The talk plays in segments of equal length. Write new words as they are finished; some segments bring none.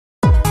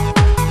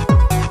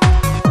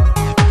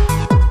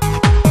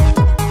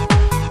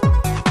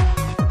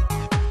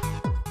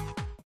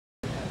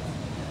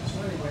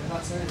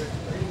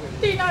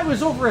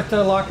was over at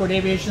the Lockwood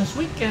Aviation this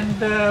week, and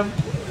there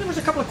was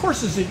a couple of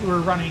courses that you were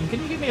running. Can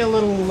you give me a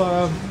little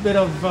bit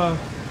of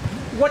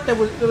what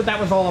that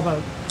was all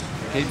about?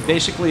 Okay,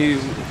 basically,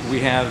 we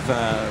have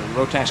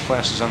Rotax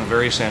classes on the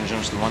various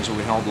engines. The ones that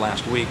we held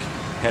last week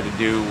had to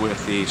do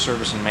with the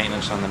service and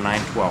maintenance on the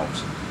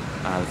 912s.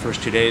 The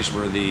first 2 days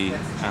were the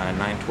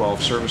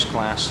 912 service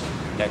class.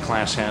 That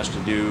class has to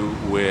do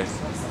with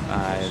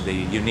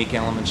the unique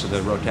elements of the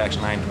Rotax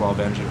 912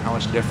 engine, how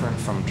it's different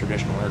from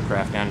traditional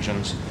aircraft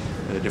engines,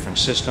 the different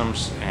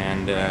systems,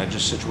 and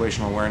just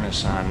situational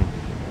awareness on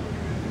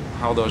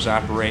how those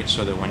operate,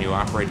 so that when you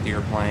operate the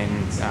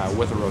airplane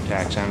with a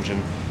Rotax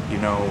engine, you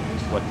know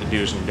what the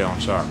do's and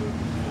don'ts are.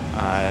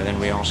 Then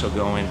we also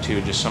go into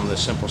just some of the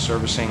simple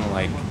servicing,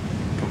 like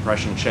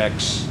compression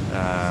checks,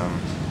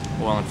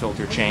 oil and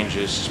filter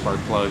changes, spark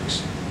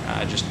plugs,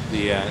 just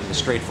the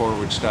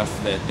straightforward stuff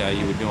that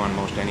you would do on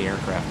most any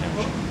aircraft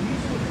engine.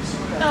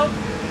 Now,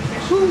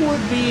 who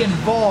would be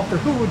involved, or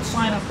who would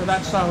sign up for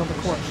that style of a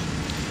course?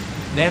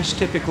 That's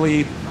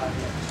typically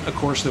a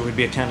course that would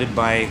be attended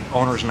by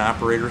owners and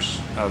operators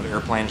of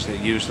airplanes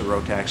that use the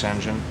Rotax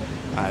engine.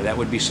 That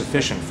would be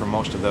sufficient for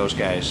most of those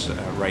guys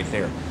right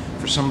there.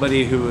 For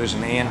somebody who is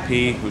an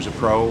A&P, who's a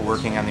pro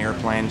working on the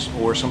airplanes,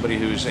 or somebody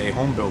who's a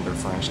home builder,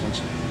 for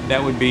instance,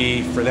 that would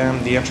be, for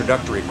them, the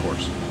introductory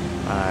course.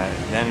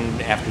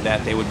 Then after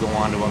that, they would go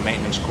on to a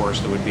maintenance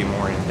course that would be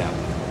more in-depth.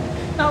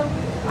 Now,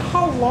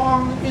 how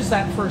long is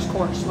that first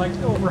course? Like,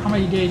 over how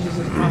many days is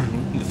it?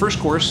 The first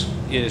course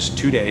is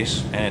 2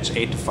 days, and it's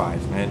 8 to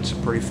 5, and it's a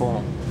pretty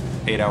full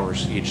 8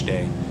 hours each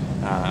day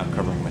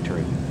covering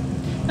material.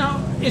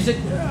 Now, is it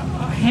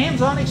a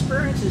hands-on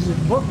experience? Is it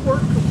book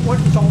work? What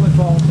is all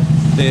involved in?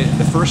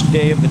 The first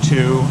day of the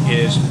 2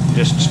 is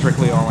just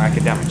strictly all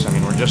academics. I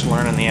mean, we're just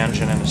learning the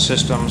engine and the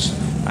systems,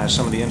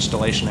 some of the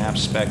installation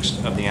aspects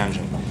of the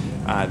engine.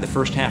 The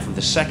first half of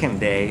the second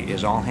day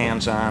is all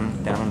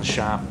hands-on, down in the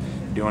shop,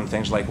 doing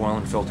things like oil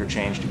and filter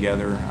change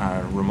together,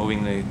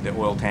 removing the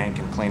oil tank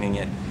and cleaning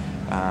it,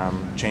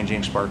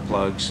 changing spark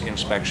plugs,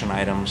 inspection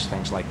items,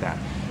 things like that.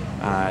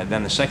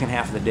 Then the second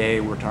half of the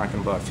day, we're talking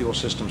about fuel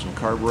systems and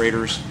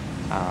carburetors,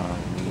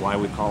 why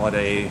we call it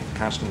a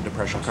constant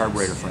depression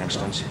carburetor, for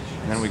instance.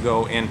 And then we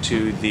go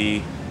into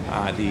the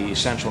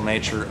essential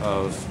nature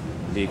of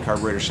the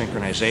carburetor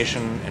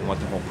synchronization and what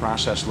the whole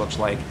process looks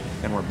like.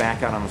 Then we're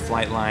back out on the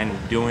flight line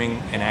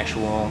doing an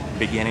actual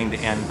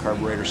beginning-to-end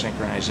carburetor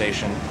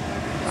synchronization.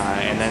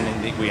 And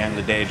then we end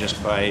the day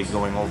just by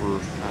going over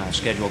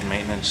scheduled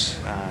maintenance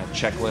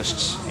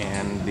checklists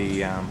and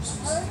the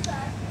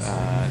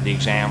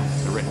exam,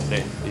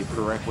 the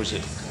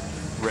prerequisite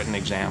written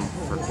exam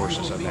for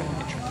courses of that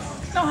nature.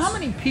 Now, how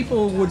many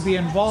people would be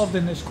involved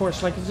in this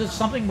course? Like, is this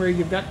something where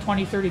you've got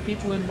 20, 30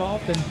 people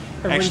involved? And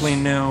actually,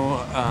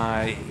 no.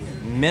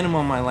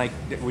 Minimum,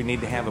 we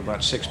need to have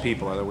about 6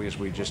 people, otherwise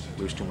we just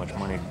lose too much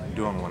money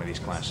doing one of these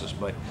classes.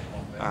 But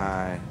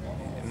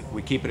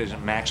we keep it as a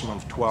maximum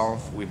of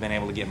 12. We've been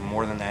able to get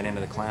more than that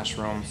into the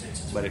classroom,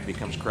 but it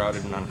becomes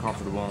crowded and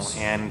uncomfortable,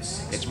 and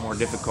it's more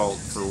difficult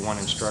for one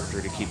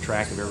instructor to keep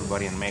track of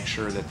everybody and make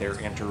sure that they're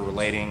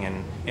interrelating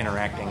and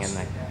interacting in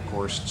the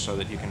course so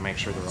that you can make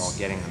sure they're all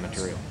getting the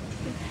material.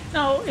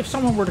 Now, if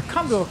someone were to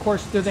come to a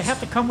course, do they have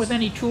to come with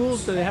any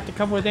tools? Do they have to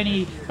come with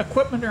any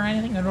equipment or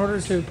anything in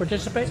order to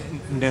participate?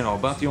 No,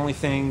 about the only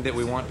thing that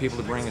we want people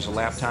to bring is a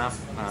laptop,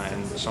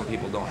 and some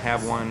people don't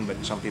have one,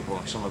 but some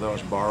of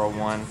those borrow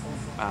one.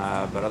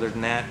 But other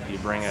than that, you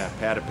bring a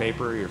pad of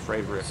paper, your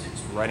favorite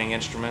writing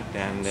instrument,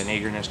 and an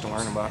eagerness to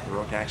learn about the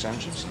Rotax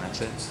engines, and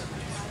that's it.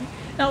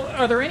 Now,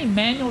 are there any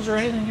manuals or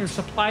anything you're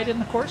supplied in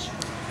the course?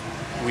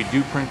 We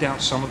do print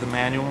out some of the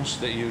manuals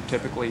that you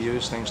typically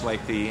use, things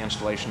like the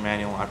installation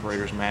manual,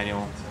 operator's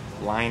manual,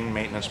 line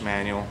maintenance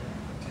manual,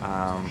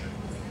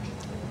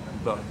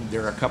 but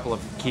there are a couple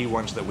of key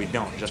ones that we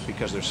don't, just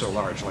because they're so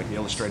large. Like the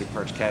illustrated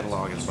parts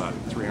catalog is about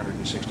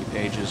 360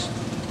 pages.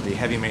 The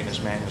heavy maintenance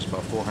manual is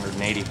about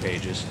 480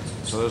 pages,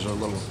 so those are a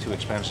little too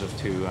expensive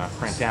to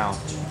print out,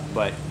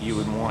 but you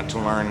would want to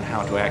learn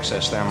how to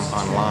access them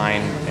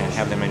online and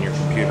have them in your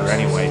computer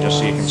anyway, just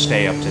so you can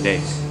stay up to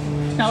date.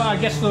 Now, I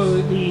guess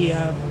the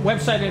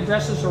website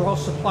addresses are all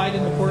supplied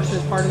in the course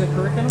as part of the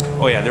curriculum?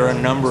 Oh yeah, there are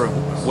a number of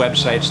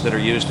websites that are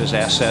used as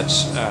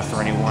assets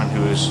for anyone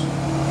who is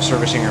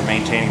servicing or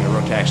maintaining the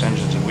Rotax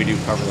engines, and we do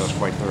cover those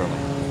quite thoroughly.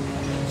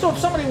 So if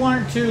somebody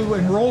wanted to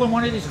enroll in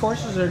one of these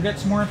courses or get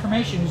some more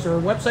information, is there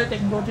a website they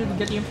can go to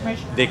get the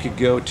information? They could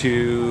go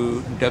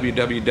to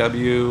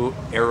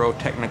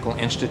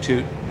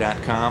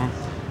www.aerotechnicalinstitute.com.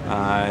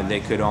 They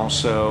could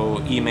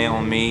also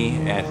email me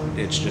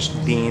it's just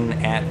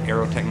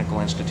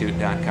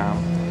dean@aerotechnicalinstitute.com,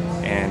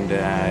 and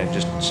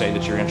just say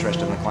that you're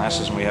interested in the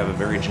classes, and we have a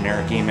very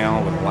generic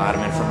email with a lot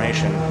of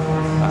information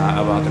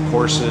about the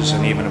courses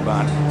and even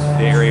about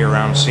the area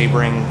around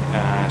Sebring,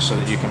 so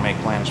that you can make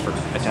plans for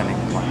attending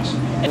the class.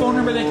 A phone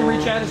number they can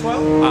reach out as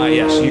well?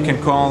 Yes, you can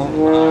call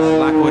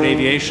Lockwood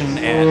Aviation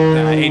at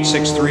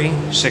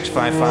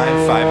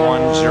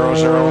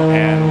 863-655-5100,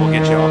 and we'll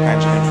get you all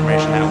kinds of